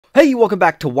Hey, welcome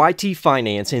back to YT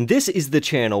Finance, and this is the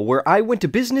channel where I went to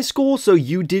business school so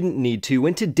you didn't need to,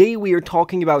 and today we are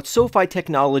talking about SoFi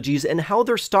Technologies and how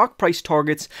their stock price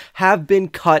targets have been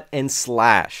cut and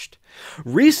slashed.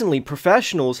 Recently,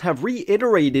 professionals have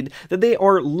reiterated that they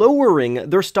are lowering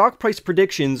their stock price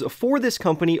predictions for this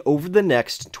company over the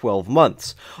next 12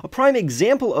 months. A prime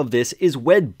example of this is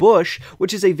Wedbush,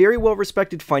 which is a very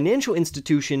well-respected financial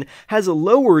institution, has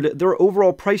lowered their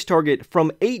overall price target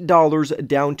from $8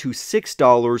 down to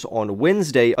 $6 on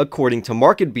Wednesday, according to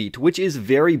MarketBeat, which is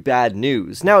very bad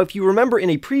news. Now, if you remember in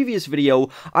a previous video,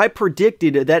 I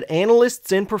predicted that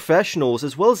analysts and professionals,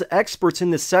 as well as experts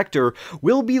in this sector,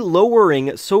 will be lowering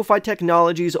SoFi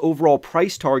Technologies' overall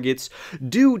price targets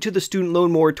due to the student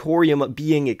loan moratorium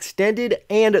being extended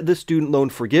and the student loan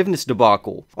forgiveness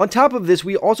debacle. On top of this,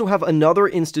 we also have another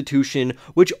institution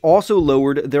which also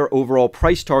lowered their overall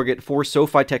price target for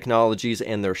SoFi Technologies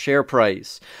and their share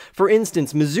price. For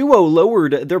instance, Mizuho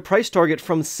lowered their price target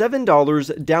from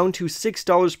 $7 down to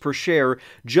 $6 per share.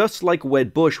 Just like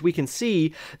Wedbush, we can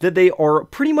see that they are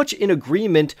pretty much in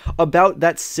agreement about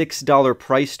that $6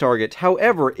 price target.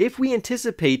 However, if we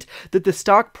anticipate that the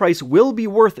stock price will be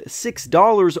worth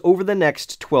 $6 over the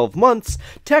next 12 months,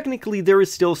 technically there is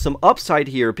still some upside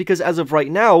here, because as of right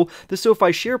now, the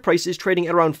SoFi share price is trading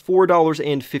at around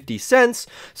 $4.50,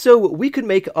 so we could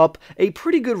make up a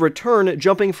pretty good return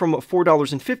jumping from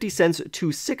 $4.50 to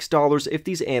 $6 if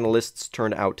these analysts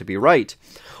turn out to be right.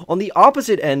 On the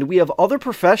opposite end, we have other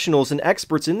professionals and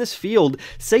experts in this field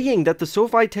saying that the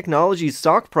SoFi Technologies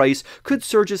stock price could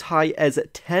surge as high as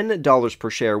 $10 per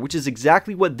share, which is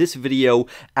exactly what this video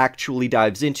actually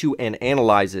dives into and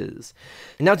analyzes.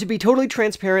 Now, to be totally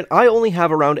transparent, I only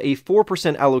have around a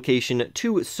 4% allocation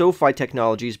to SoFi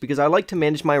Technologies because I like to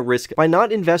manage my risk by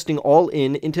not investing all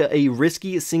into a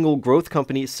risky single growth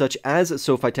company such as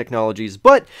SoFi Technologies,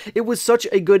 but it was such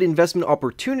a good investment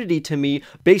opportunity to me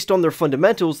based on their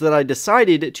fundamentals that I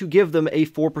decided to give them a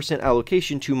 4%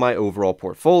 allocation to my overall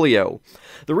portfolio.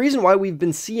 The reason why we've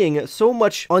been seeing so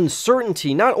much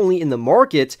uncertainty, not only in the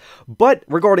market, but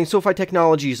regarding SoFi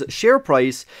Technologies' share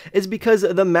price, is because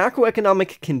the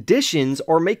macroeconomic conditions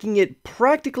are making it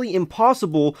practically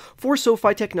impossible for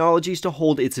SoFi Technologies to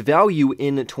hold its value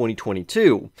in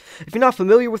 2022. If you're not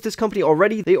familiar with this company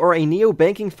already, they are a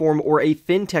neo-banking firm or a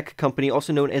fintech company,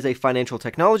 also known as a financial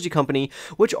technology company,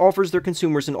 which offers their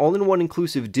consumers an all-in-one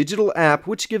inclusive digital app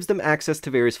which gives them access to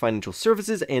various financial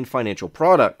services and financial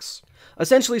products.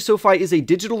 Essentially, SoFi is a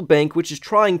digital bank which is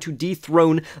trying to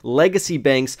dethrone legacy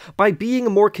banks by being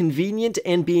more convenient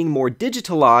and being more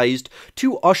digitalized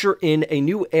to usher in a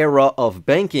new era of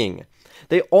banking.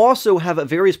 They also have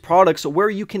various products where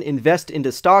you can invest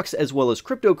into stocks as well as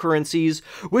cryptocurrencies,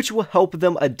 which will help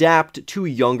them adapt to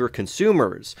younger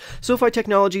consumers. SoFi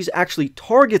Technologies actually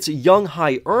targets young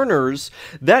high earners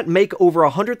that make over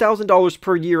 $100,000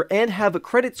 per year and have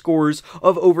credit scores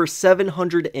of over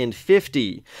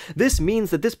 750. This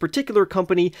means that this particular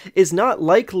company is not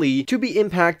likely to be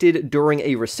impacted during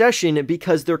a recession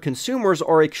because their consumers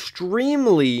are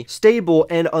extremely stable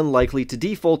and unlikely to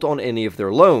default on any of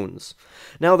their loans.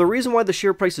 Now, the reason why the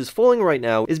share price is falling right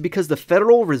now is because the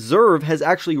Federal Reserve has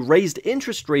actually raised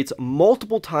interest rates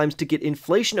multiple times to get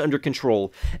inflation under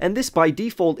control, and this by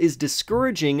default is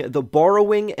discouraging the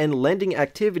borrowing and lending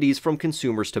activities from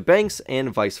consumers to banks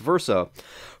and vice versa.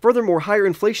 Furthermore, higher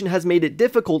inflation has made it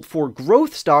difficult for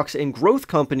growth stocks and growth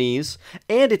companies,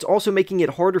 and it's also making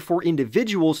it harder for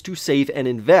individuals to save and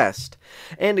invest.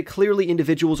 And clearly,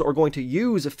 individuals are going to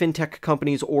use fintech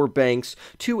companies or banks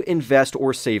to invest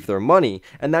or save their money,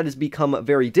 and that has become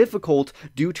very difficult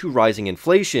due to rising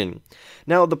inflation.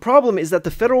 Now, the problem is that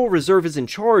the Federal Reserve is in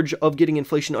charge of getting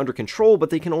inflation under control, but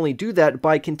they can only do that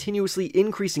by continuously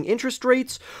increasing interest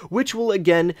rates, which will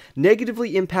again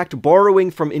negatively impact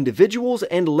borrowing from individuals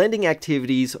and lending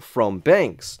activities from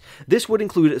banks. This would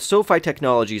include SoFi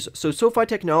Technologies. So SoFi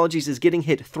Technologies is getting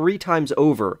hit 3 times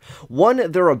over.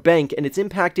 One, they're a bank, and it's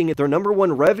impacting their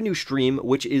 #1 revenue stream,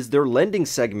 which is their lending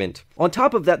segment. On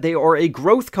top of that, they are a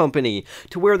growth company,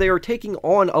 to where they are taking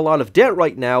on a lot of debt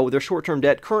right now. Their short-term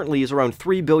debt currently is around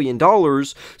 $3 billion,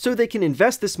 so they can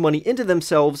invest this money into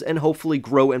themselves and hopefully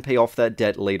grow and pay off that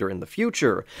debt later in the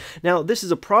future. Now, this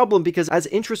is a problem because as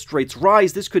interest rates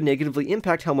rise, this could negatively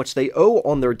impact how much they owe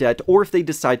on their debt, or if they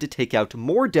decide to take out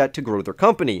more debt to grow their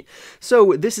company.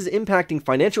 So this is impacting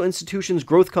financial institutions,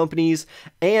 growth companies,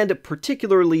 and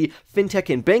particularly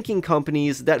fintech and banking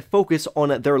companies that focus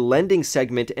on their lending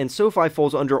segment, and SoFi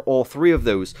falls under all 3 of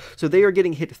those. so they are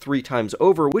getting hit 3 times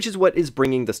over, which is what is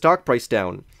bringing the stock price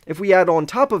down. If we add on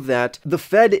top of that, the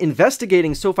Fed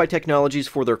investigating SoFi Technologies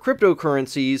for their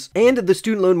cryptocurrencies, and the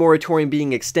student loan moratorium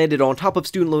being extended on top of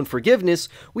student loan forgiveness,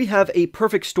 we have a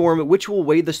perfect storm which will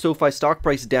weigh the SoFi stock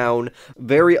price down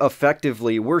very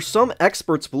effectively, where some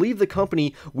experts believe the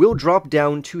company will drop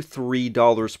down to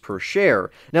 $3 per share.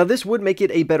 Now, this would make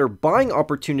it a better buying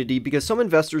opportunity because some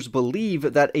investors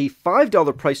believe that a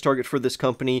 $5 price target for this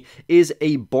company is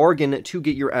a bargain to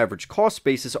get your average cost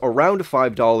basis around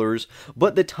 $5,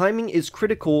 but the timing is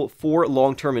critical for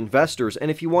long-term investors, and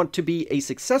if you want to be a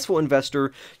successful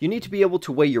investor, you need to be able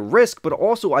to weigh your risk, but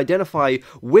also identify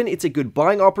when it's a good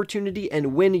buying opportunity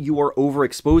and when you are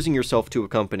overexposing yourself to a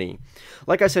company.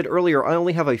 Like I said earlier, I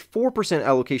only have a 4%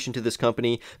 allocation to this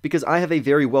company because I have a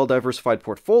very well-diversified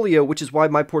portfolio, which is why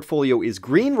my portfolio is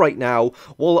green right now,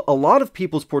 while a lot of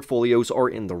people's portfolios are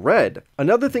in the red.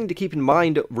 Another thing to keep in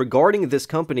mind regarding this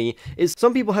company is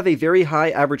some people have a very high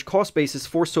average cost basis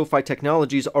for SoFi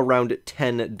Technologies around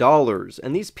 $10,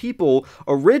 and these people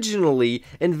originally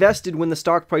invested when the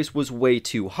stock price was way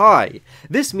too high.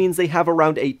 This means they have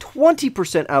around a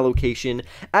 20% allocation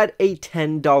at a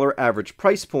 $10 average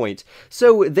price point.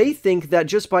 So they think that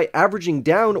just by averaging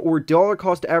down or dollar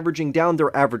cost averaging down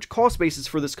their average cost basis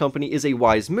for this company is a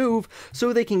wise move,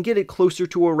 so they can get it closer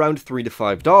to around $3 to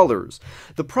 $5.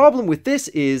 The problem with this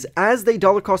is, as they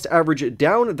dollar cost average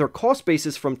down their cost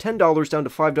basis from $10 down to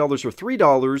 $5 or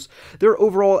 $3, their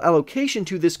overall allocation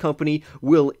to this company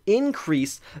will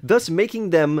increase, thus making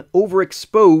them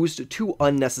overexposed to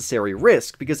unnecessary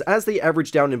risk, because as they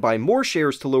average down and buy more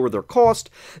shares to lower their cost,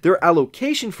 their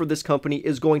allocation for this company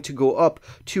is going to go up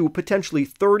to potentially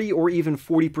 30 or even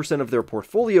 40% of their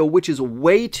portfolio, which is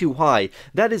way too high.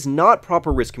 That is not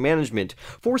proper risk management.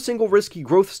 For single risky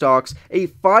growth stocks, a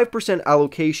 5%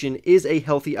 allocation is a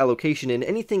healthy allocation, and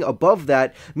anything above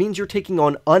that means you're taking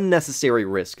on unnecessary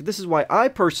risk. This is why I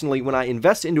personally, when I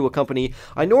invest into a company,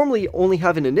 I normally only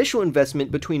have an initial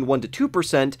investment between 1 to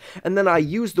 2%, and then I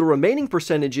use the remaining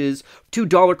percentages to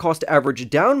dollar cost average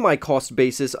down my cost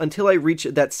basis until I reach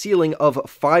that ceiling of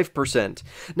 5%.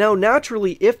 Now,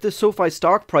 naturally, if the SoFi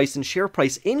stock price and share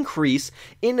price increase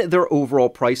in their overall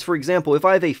price, for example, if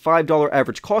I have a $5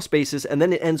 average cost basis and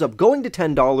then it ends up going to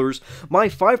 $10, my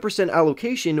 5%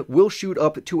 allocation will shoot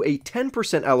up to a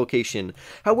 10% allocation.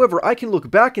 However, I can look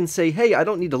back and say, hey, I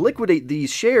don't need to liquidate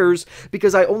these shares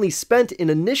because I only spent an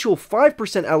initial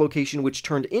 5% allocation which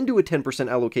turned into a 10%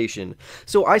 allocation.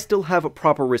 So I still have a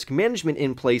proper risk management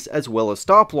in place as well as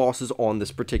stop losses on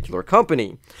this particular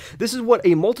company. This is what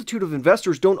a multitude of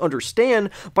investors don't understand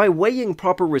by weighing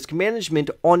proper risk management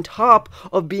on top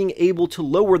of being able to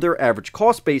lower their average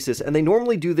cost basis, and they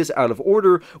normally do this out of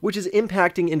order, which is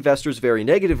impacting investors very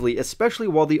negatively, especially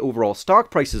while the overall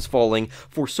stock price is falling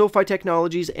for SoFi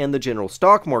Technologies and the general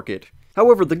stock market.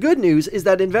 However, the good news is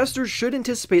that investors should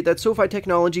anticipate that SoFi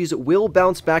Technologies will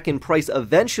bounce back in price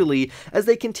eventually as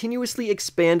they continuously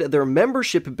expand their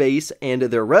membership base and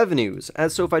their revenues.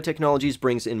 As SoFi Technologies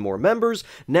brings in more members,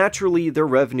 naturally their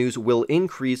revenues will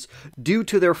increase due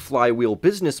to their flywheel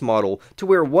business model, to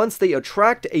where once they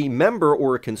attract a member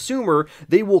or a consumer,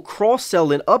 they will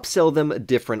cross-sell and upsell them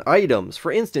different items.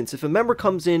 For instance, if a member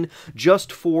comes in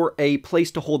just for a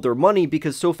place to hold their money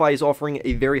because SoFi is offering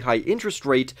a very high interest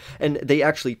rate and they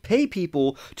actually pay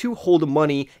people to hold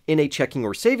money in a checking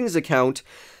or savings account,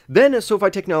 then SoFi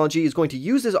Technology is going to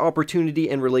use this opportunity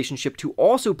and relationship to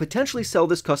also potentially sell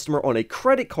this customer on a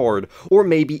credit card or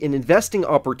maybe an investing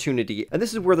opportunity. And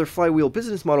this is where their flywheel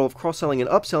business model of cross-selling and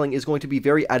upselling is going to be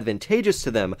very advantageous to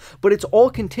them, but it's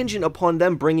all contingent upon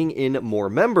them bringing in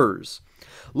more members.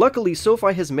 Luckily,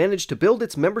 SoFi has managed to build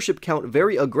its membership count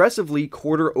very aggressively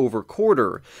quarter over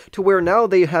quarter, to where now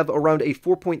they have around a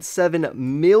 4.7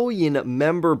 million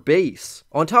member base.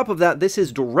 On top of that, this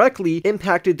has directly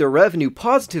impacted their revenue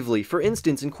positively. For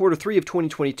instance, in quarter 3 of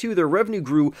 2022, their revenue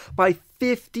grew by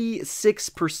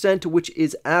 56%, which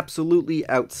is absolutely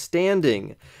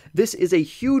outstanding. This is a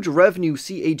huge revenue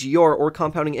CAGR, or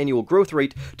compounding annual growth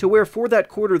rate, to where for that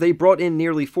quarter they brought in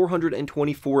nearly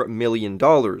 $424 million.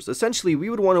 Essentially, we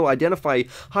would want to identify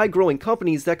high-growing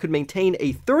companies that could maintain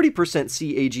a 30%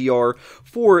 CAGR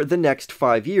for the next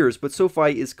 5 years, but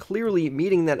SoFi is clearly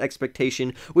meeting that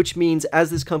expectation, which means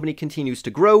as this company continues to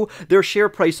grow, their share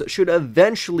price should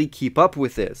eventually keep up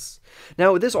with this.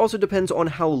 Now, this also depends on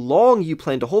how long you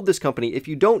plan to hold this company. If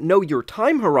you don't know your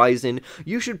time horizon,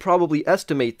 you should probably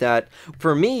estimate that.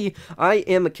 For me, I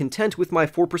am content with my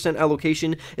 4%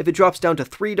 allocation. If it drops down to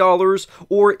 $3,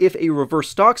 or if a reverse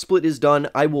stock split is done,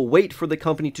 I will wait for the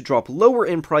company to drop lower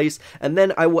in price, and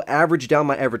then I will average down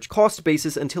my average cost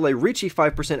basis until I reach a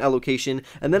 5% allocation,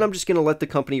 and then I'm just going to let the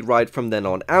company ride from then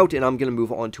on out, and I'm going to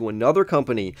move on to another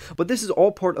company. But this is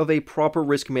all part of a proper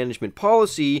risk management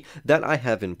policy that I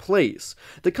have in place.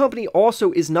 The company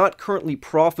also is not currently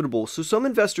profitable, so some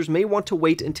investors may want to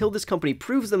wait until this company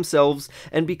proves themselves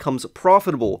and becomes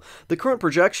profitable. The current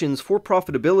projections for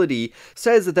profitability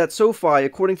says that SoFi,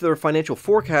 according to their financial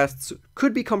forecasts,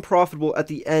 could become profitable at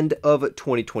the end of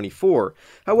 2024.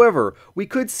 However, we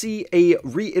could see a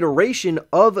reiteration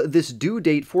of this due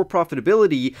date for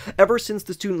profitability ever since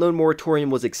the student loan moratorium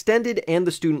was extended and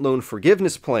the student loan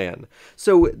forgiveness plan.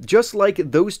 So just like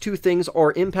those two things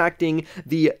are impacting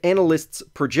the analysts'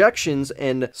 projections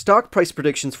and stock price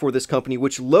predictions for this company,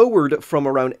 which lowered from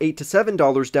around $8 to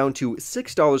 $7 down to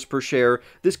 $6 per share,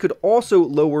 this could also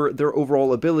lower their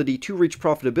overall ability to reach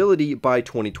profitability by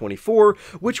 2024,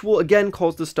 which will again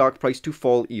cause the stock price to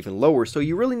fall even lower. So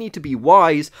you really need to be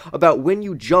wise about when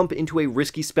you jump into a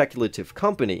risky speculative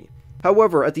company.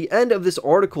 However, at the end of this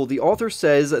article, the author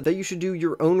says that you should do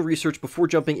your own research before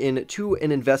jumping into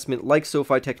an investment like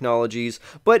SoFi Technologies,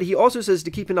 but he also says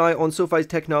to keep an eye on SoFi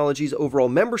Technologies' overall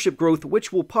membership growth,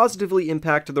 which will positively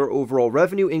impact their overall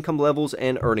revenue, income levels,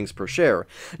 and earnings per share.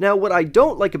 Now, what I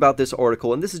don't like about this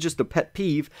article, and this is just a pet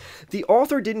peeve, the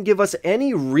author didn't give us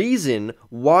any reason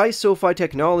why SoFi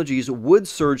Technologies would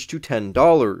surge to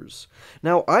 $10.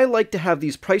 Now, I like to have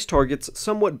these price targets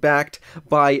somewhat backed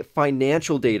by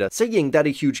financial data, saying that a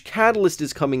huge catalyst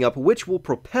is coming up which will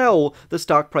propel the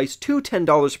stock price to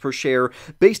 $10 per share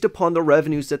based upon the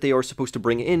revenues that they are supposed to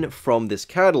bring in from this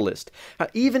catalyst.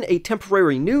 Even a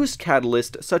temporary news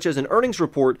catalyst, such as an earnings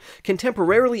report, can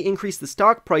temporarily increase the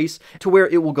stock price to where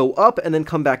it will go up and then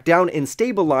come back down and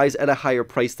stabilize at a higher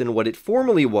price than what it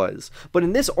formerly was. But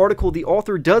in this article, the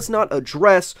author does not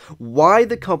address why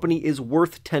the company is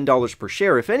worth $10 per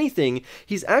share. If anything,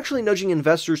 he's actually nudging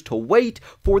investors to wait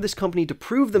for this company to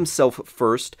prove themselves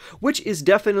first, which is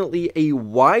definitely a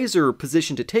wiser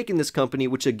position to take in this company,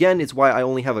 which again is why I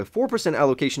only have a 4%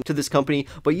 allocation to this company,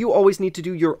 but you always need to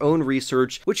do your own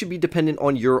research, which should be dependent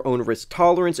on your own risk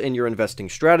tolerance and your investing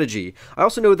strategy. I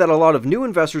also know that a lot of new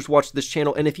investors watch this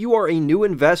channel, and if you are a new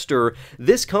investor,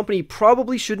 this company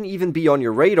probably shouldn't even be on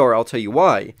your radar. I'll tell you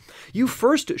why. You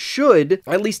first should,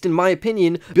 at least in my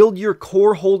opinion, build your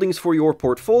core holdings for your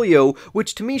portfolio,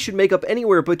 which to me should make up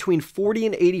anywhere between 40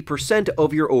 and 80%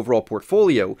 of your overall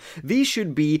portfolio. These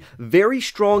should be very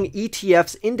strong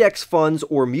ETFs, index funds,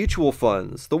 or mutual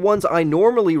funds. The ones I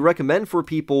normally recommend for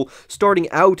people starting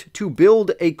out to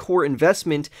build a core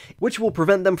investment, which will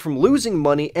prevent them from losing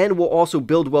money and will also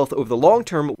build wealth over the long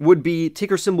term, would be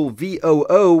ticker symbol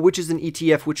VOO, which is an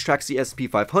ETF which tracks the S&P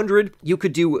 500. You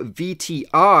could do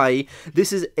VTI.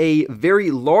 This is a very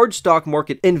large stock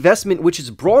market investment which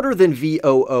is broader than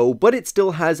VOO, but it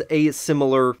still has a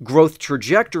similar growth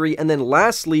trajectory. And then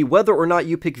lastly, whether or not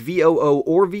you pick VOO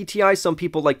or VTI, some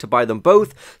people like to buy them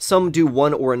both, some do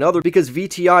one or another, because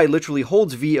VTI literally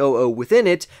holds VOO within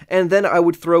it, and then I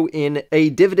would throw in a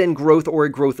dividend growth or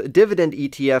a growth dividend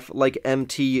ETF like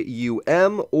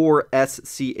MTUM or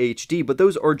SCHD, but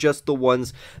those are just the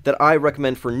ones that I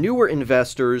recommend for newer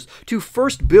investors to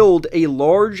first build a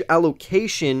large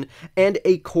allocation and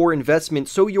a core investment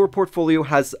so your portfolio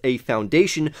has a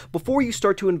foundation before you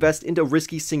start to invest into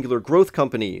risky singular growth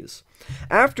companies.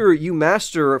 After you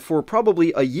master for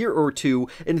probably a year or two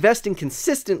investing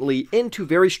consistently into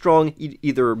very strong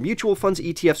either mutual funds,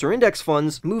 ETFs, or index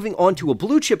funds, moving on to a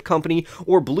blue chip company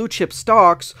or blue chip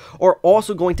stocks are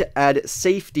also going to add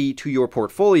safety to your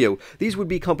portfolio. These would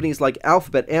be companies like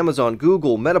Alphabet, Amazon,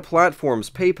 Google, Meta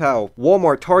Platforms, PayPal,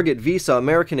 Walmart, Target, Visa,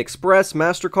 American Express,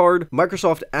 MasterCard,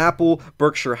 Microsoft, Apple,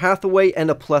 Berkshire Hathaway,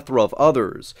 and a plethora of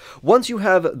others. Once you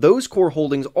have those core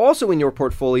holdings also in your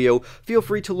portfolio, feel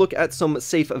free to look at some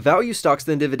safe value stocks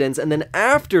than dividends, and then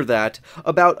after that,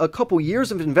 about a couple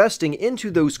years of investing into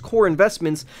those core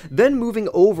investments, then moving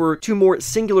over to more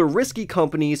singular risky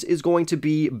companies is going to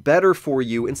be better for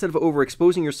you instead of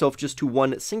overexposing yourself just to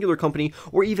one singular company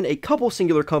or even a couple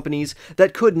singular companies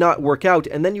that could not work out,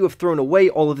 and then you have thrown away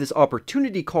all of this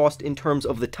opportunity cost in terms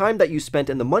of the time that you spent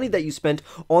and the money that you spent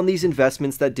on these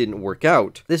investments that didn't work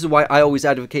out. This is why I always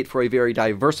advocate for a very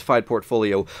diversified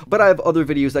portfolio, but I have other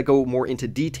videos that go more into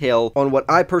detail on what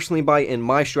what I personally buy in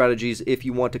my strategies if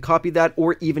you want to copy that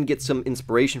or even get some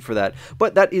inspiration for that.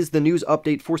 But that is the news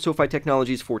update for SoFi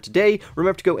Technologies for today.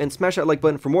 Remember to go and smash that like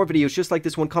button for more videos just like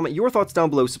this one. Comment your thoughts down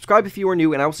below. Subscribe if you are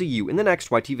new, and I will see you in the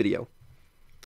next YT video.